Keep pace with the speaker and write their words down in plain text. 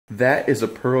That is a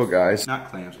pearl, guys. Not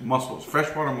clams, mussels,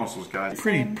 freshwater mussels, guys.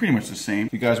 Pretty much the same.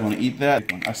 You guys want to eat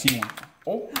that? I see one.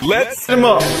 Oh, let's him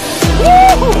up.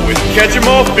 Woo! With Catch 'em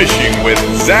All Fishing with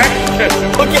Zach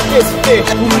Ketchum. Look at this fish.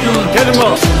 Get him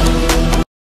up.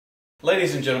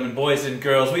 Ladies and gentlemen, boys and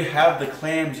girls, we have the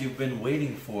clams you've been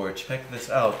waiting for. Check this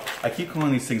out. I keep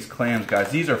calling these things clams, guys.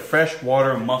 These are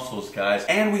freshwater mussels, guys.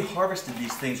 And we harvested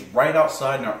these things right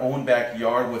outside in our own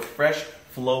backyard with fresh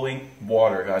flowing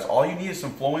water, guys. All you need is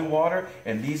some flowing water,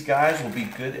 and these guys will be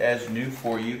good as new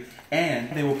for you,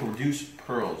 and they will produce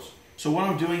pearls. So what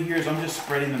I'm doing here is I'm just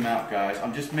spreading them out, guys.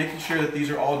 I'm just making sure that these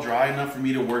are all dry enough for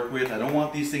me to work with. I don't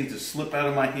want these things to slip out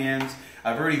of my hands.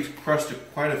 I've already crushed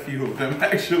quite a few of them,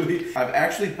 actually. I've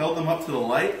actually held them up to the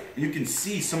light, and you can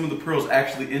see some of the pearls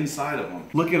actually inside of them.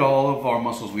 Look at all of our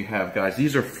mussels we have, guys.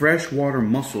 These are freshwater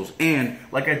mussels, and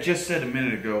like I just said a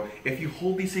minute ago, if you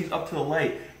hold these things up to the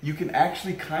light, you can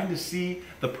actually kind of see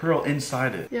the pearl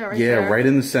inside it. Yeah, right there. Right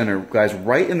in the center, guys.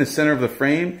 Right in the center of the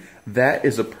frame, that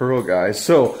is a pearl, guys.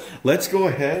 So let's go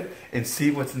ahead and see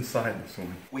what's inside this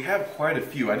one. We have quite a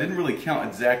few. I didn't really count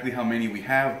exactly how many we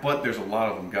have, but there's a lot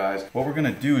of them, guys. What we're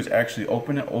gonna do is actually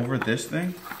open it over this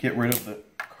thing, get rid of the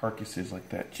carcasses like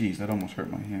that. Jeez, that almost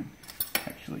hurt my hand.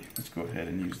 Actually, let's go ahead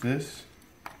and use this.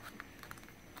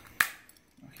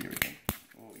 Oh, here we go.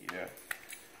 Oh yeah.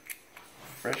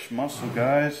 Fresh mussel,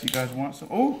 guys. You guys want some?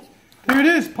 Oh, there it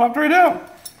is. Popped right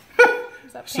out.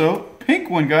 Is that pink? So, pink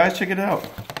one, guys. Check it out.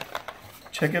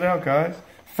 Check it out, guys.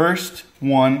 First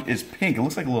one is pink. It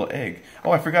looks like a little egg.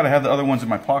 Oh, I forgot I have the other ones in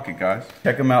my pocket, guys.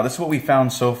 Check them out. This is what we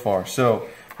found so far. So,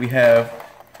 we have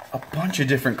a bunch of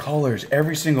different colors.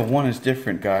 Every single one is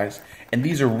different, guys. And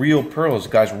these are real pearls,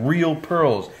 guys. Real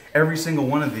pearls. Every single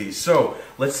one of these. So,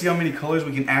 let's see how many colors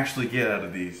we can actually get out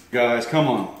of these. Guys, come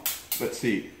on. Let's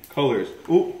see. Colors.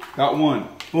 Ooh, got one.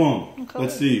 Boom.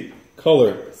 Let's see.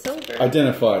 Color. Silver.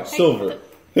 Identify. Silver.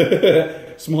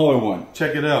 Smaller one.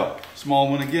 Check it out. Small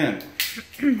one again.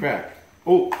 Crack.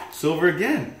 Oh, silver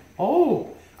again.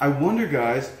 Oh, I wonder,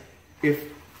 guys, if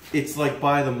it's like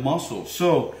by the mussel.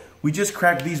 So we just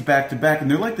cracked these back to back,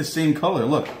 and they're like the same color.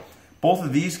 Look, both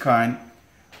of these kind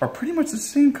are pretty much the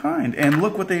same kind, and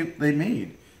look what they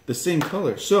made. The same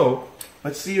color. So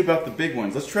let's see about the big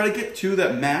ones. Let's try to get two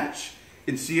that match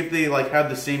and see if they like have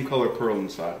the same color pearl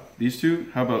inside. These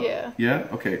two? How about? Yeah. Yeah.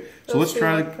 Okay. So let's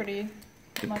try to.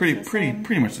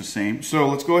 Pretty much the same. So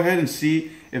let's go ahead and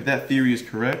see if that theory is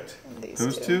correct.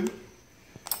 Those two.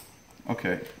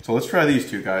 Okay. So let's try these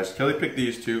two, guys. Kelly picked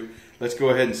these two. Let's go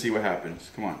ahead and see what happens.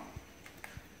 Come on.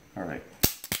 All right.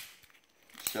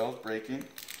 Shell's breaking.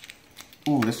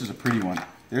 Ooh, this is a pretty one.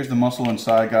 There's the mussel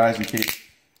inside, guys, in case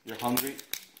you're hungry.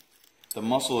 The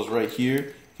mussel is right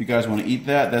here. If you guys want to eat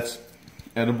that, that's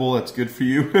edible. That's good for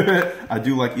you. I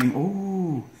do like eating.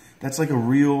 Ooh, that's like a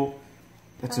real.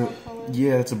 That's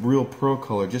it's a real pearl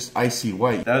color, just icy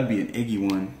white. That would be an Iggy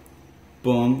one.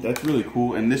 Boom, that's really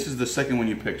cool. And this is the second one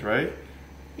you picked, right?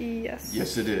 Yes.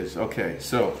 Yes, it is. Okay,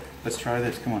 so let's try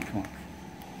this. Come on, come on.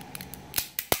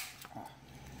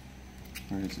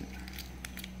 Where is it?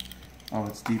 Oh,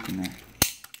 it's deep in there.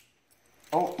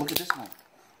 Oh, look at this one.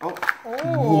 Oh.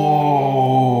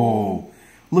 Whoa.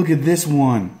 Look at this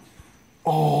one.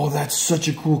 Oh, that's such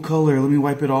a cool color. Let me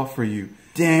wipe it off for you.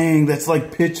 Dang, that's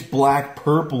like pitch black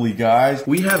purpley, guys.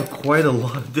 We have quite a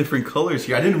lot of different colors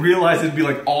here. I didn't realize it'd be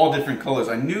like all different colors.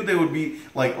 I knew they would be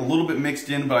like a little bit mixed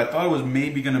in, but I thought it was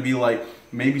maybe gonna be like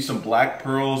maybe some black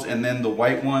pearls and then the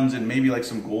white ones and maybe like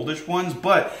some goldish ones.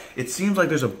 But it seems like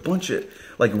there's a bunch of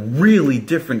like really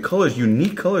different colors,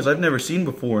 unique colors I've never seen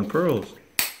before in pearls.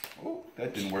 Oh,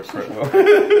 that didn't work quite well.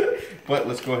 But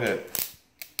let's go ahead.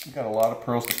 We got a lot of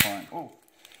pearls to find. Oh.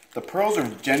 The pearls are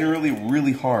generally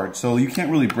really hard, so you can't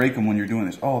really break them when you're doing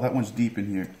this. Oh, that one's deep in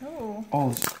here. Oh,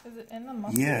 is it in the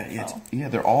mussel? Yeah,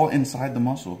 they're all inside the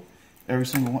mussel. Every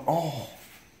single one. Oh.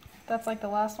 That's like the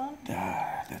last one?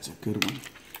 Ah, that's a good one.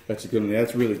 That's a good one.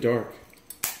 That's really dark.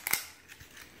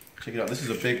 Check it out. This is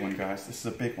a big one, guys. This is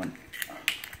a big one.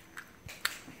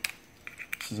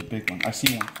 This is a big one. I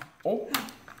see one.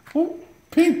 Oh,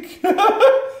 pink.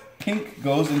 Pink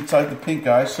goes inside the pink,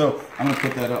 guys. So I'm gonna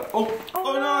put that up. Oh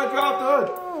no, I dropped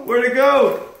it. Where'd it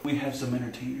go? We have some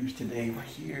entertainers today right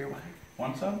here.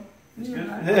 Want some? It's good.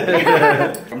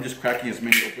 I'm just cracking as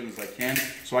many open as I can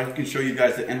so I can show you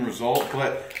guys the end result.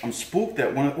 But I'm spooked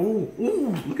that one. Oh,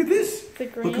 look at this.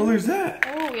 What color is that?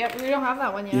 Oh, yeah, we don't have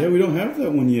that one yet. Yeah, we don't have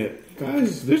that one yet.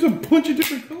 Guys, there's a bunch of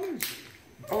different colors.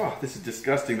 Oh, this is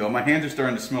disgusting though. My hands are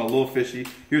starting to smell a little fishy.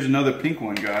 Here's another pink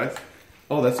one, guys.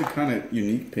 Oh, that's a kind of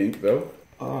unique pink, though.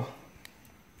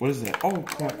 What is that? Oh,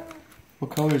 crap. What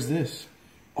color is this?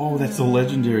 Oh, that's a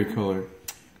legendary color.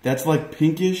 That's like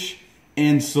pinkish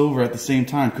and silver at the same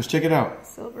time. Because check it out.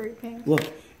 Silvery pink. Look,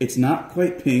 it's not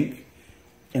quite pink.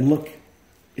 And look,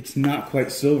 it's not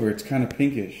quite silver. It's kind of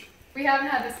pinkish. We haven't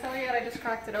had this color yet. I just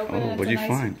cracked it open. Oh, and what'd you it's a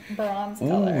nice find? bronze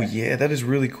color. Oh, yeah, that is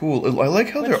really cool. I like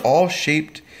how they're all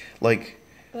shaped like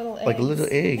little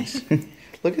eggs.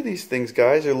 Look at these things,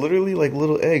 guys. They're literally like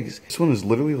little eggs. This one is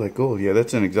literally like gold. Yeah,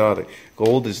 that's an exotic.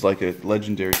 Gold is like a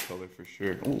legendary color for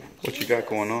sure. Ooh, what you got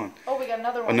going on? Oh, we got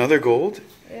another one. Another gold?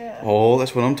 Yeah. Oh,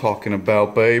 that's what I'm talking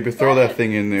about, baby. Throw that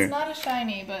thing in there. It's not as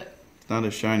shiny, but... It's not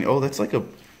as shiny. Oh, that's like a...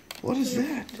 What is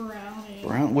that? Brownie.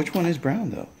 Brown? Which one is brown,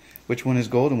 though? Which one is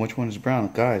gold and which one is brown?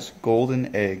 Guys,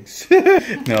 golden eggs.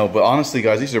 No, but honestly,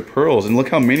 guys, these are pearls. And look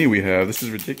how many we have. This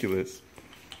is ridiculous.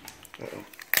 Uh-oh.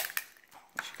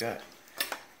 What you got?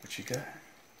 What you got?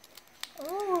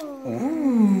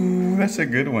 Ooh, that's a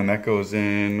good one. That goes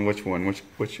in which one?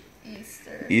 Which?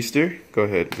 Easter. Easter? Go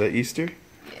ahead. Is that Easter?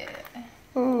 Yeah.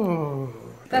 Oh.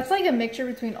 That's like a mixture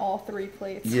between all three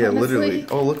plates. Yeah, honestly. literally.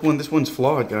 Oh, look, this one's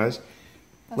flawed, guys.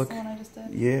 That's Look. the one I just did.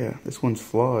 Yeah, this one's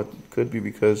flawed. Could be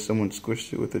because someone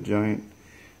squished it with a giant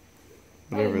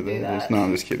whatever that is. No,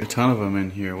 I'm just kidding. A ton of them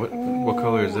in here. What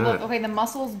color is that? Look, okay, the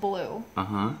muscle's blue.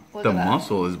 Uh-huh. Look The at that.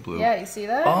 muscle is blue. Yeah, you see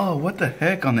that? Oh, what the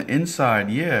heck on the inside?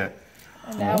 Yeah.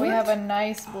 And now we have a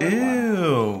nice blue one.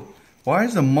 Ew. Why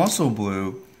is the muscle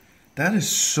blue? That is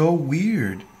so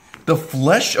weird. The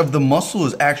flesh of the muscle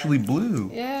is actually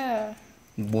blue. Yeah.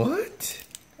 What?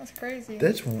 That's crazy.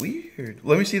 That's weird.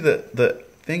 Let me see the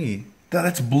thingy.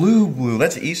 That's blue.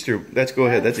 That's Easter. Let's go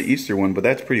ahead. That's an Easter one, but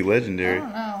that's pretty I legendary.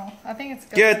 don't know. I think it's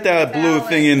good. Get that blue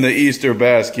thing in the Easter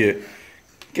basket.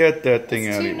 Get that thing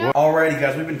out of here. Alrighty,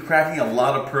 guys, we've been cracking a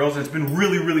lot of pearls, and it's been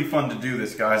really, really fun to do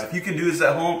this, guys. If you can do this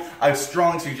at home, I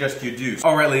strongly suggest you do.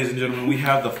 Alright, ladies and gentlemen, we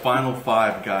have the final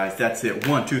 5, guys. That's it.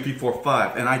 1, 2, 3, 4,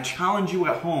 5. And I challenge you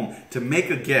at home to make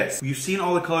a guess. You've seen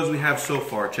all the colors we have so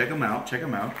far. Check them out. Check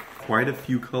them out. Quite a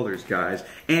few colors, guys.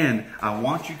 And I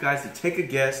want you guys to take a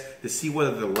guess to see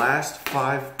whether the last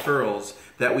 5 pearls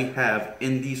that we have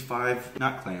in these 5,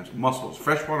 not clams, mussels,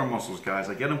 freshwater mussels, guys.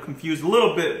 I get them confused a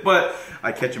little bit, but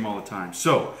I catch them all the time.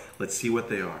 So, let's see what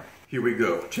they are. Here we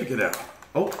go. Check it out.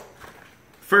 Oh,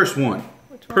 first one.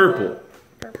 Purple.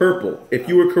 Purple. If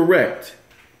you were correct,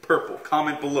 purple.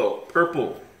 Comment below.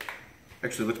 Purple.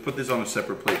 Actually, let's put this on a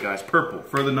separate plate, guys. Purple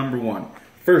for the number 1.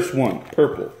 First one,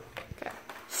 purple. Okay.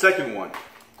 Second one,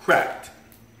 cracked.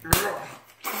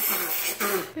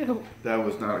 Ew. That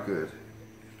was not good.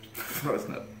 That was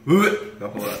not.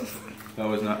 That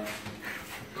was not.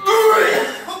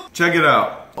 Check it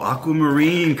out.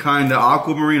 Aquamarine, kinda.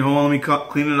 Aquamarine. Hold on, let me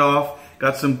clean it off.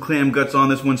 Got some clam guts on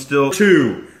this one still.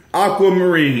 2.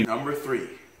 Aquamarine. Number 3.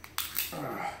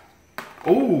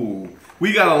 Oh,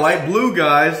 we got a light blue,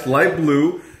 guys. Light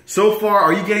blue. So far,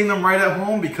 are you getting them right at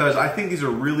home? Because I think these are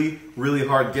really, really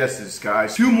hard guesses,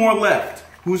 guys. 2 more left.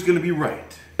 Who's gonna be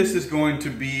right? This is going to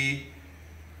be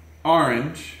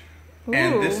orange. Ooh.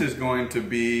 And this is going to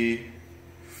be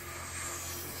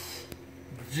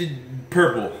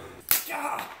purple.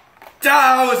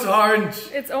 Oh, it's orange.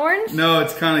 It's orange? No,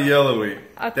 it's kind of yellowy.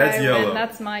 Okay, that's yellow. then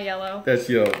that's my yellow. That's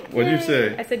yellow. What did you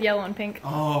say? I said yellow and pink.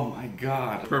 Oh my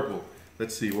God. Purple.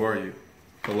 Let's see. Where are you?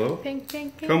 Hello? Pink,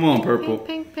 pink, pink. Come on, purple.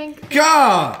 Pink, pink, pink.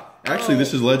 God! Actually,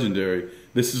 this is legendary.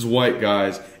 This is white,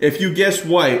 guys. If you guessed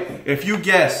white, if you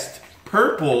guessed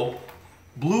purple,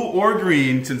 blue or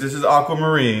green, since this is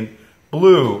aquamarine,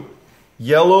 blue,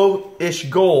 yellowish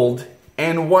gold,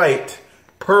 and white,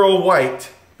 pearl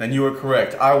white, then you were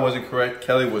correct. I wasn't correct.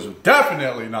 Kelly was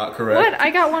definitely not correct. What? I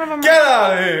got one of them. Get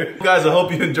out of here! Guys, I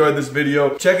hope you enjoyed this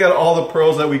video. Check out all the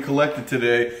pearls that we collected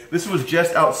today. This was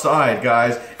just outside,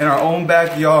 guys, in our own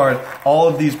backyard. All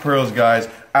of these pearls, guys,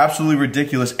 absolutely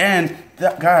ridiculous. And,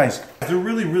 guys, they're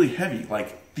really, really heavy.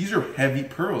 Like, these are heavy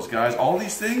pearls, guys. All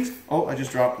these things. Oh, I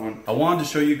just dropped one. I wanted to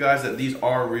show you guys that these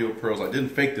are real pearls. I didn't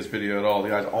fake this video at all,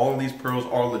 guys. All of these pearls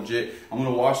are legit. I'm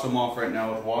gonna wash them off right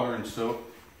now with water and soap.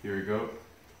 Here we go.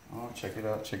 Oh, check it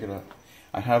out, check it out.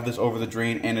 I have this over the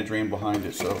drain and a drain behind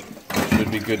it, so it should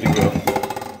be good to go.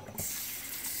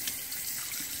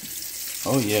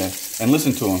 Oh yeah, and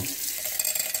listen to them.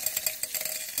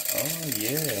 Oh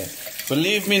yeah.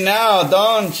 Believe me now,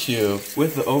 don't you?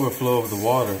 With the overflow of the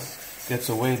water, gets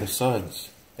away the suds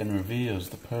and reveals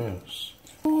the pearls.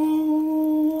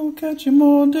 Oh, catch 'em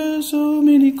all, there's so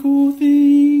many cool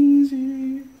things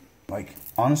here. Like,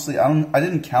 honestly, I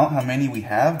didn't count how many we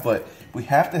have, but we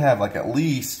have to have like at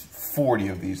least 40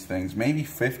 of these things. Maybe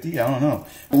 50, I don't know.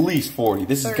 At least 40.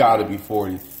 This has got to be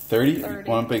 40. 30?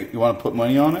 You want to put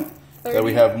money on it? 30. That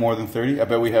we have more than 30? I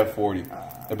bet we have 40.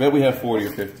 I bet we have 40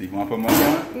 or 50. You want to put money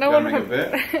on it? No Gotta one make a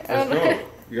bet? Let's go.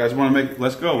 You guys want to make,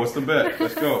 let's go. What's the bet?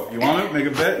 Let's go. You want to make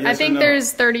a bet? Yes I think or no?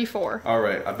 there's 34. All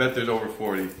right, I bet there's over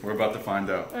 40. We're about to find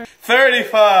out.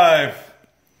 35,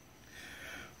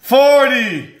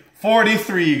 40,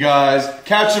 43, guys.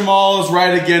 Catch 'em all is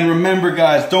right again. Remember,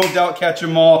 guys, don't doubt catch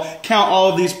 'em all. Count all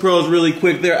of these pearls really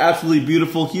quick. They're absolutely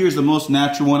beautiful. Here's the most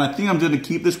natural one. I think I'm going to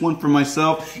keep this one for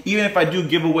myself, even if I do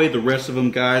give away the rest of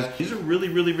them, guys. These are really,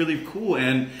 really, really cool,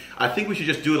 and I think we should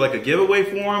just do it like a giveaway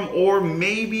for them, or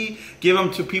maybe give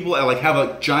them to people that like have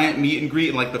a giant meet and greet,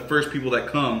 and like the first people that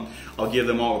come, I'll give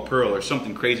them all a pearl or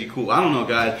something crazy cool. I don't know,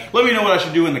 guys. Let me know what I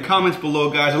should do in the comments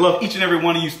below, guys. I love each and every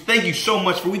one of you. Thank you so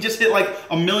much we just hit like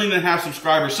 1.5 million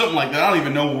subscribers, something like that. I don't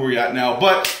even know where we're at now,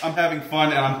 but I'm having fun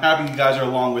and I'm happy you guys are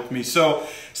along with me. So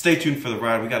stay tuned for the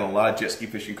ride. We got a lot of jet ski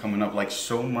fishing coming up, like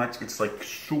so much. It's like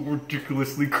so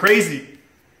ridiculously crazy.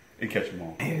 And catch them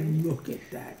all. And look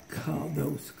at that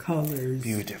those colors.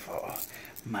 Beautiful,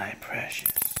 my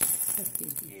precious.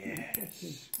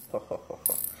 Yes.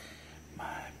 My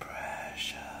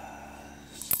precious.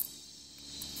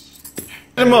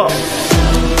 Catch 'em all.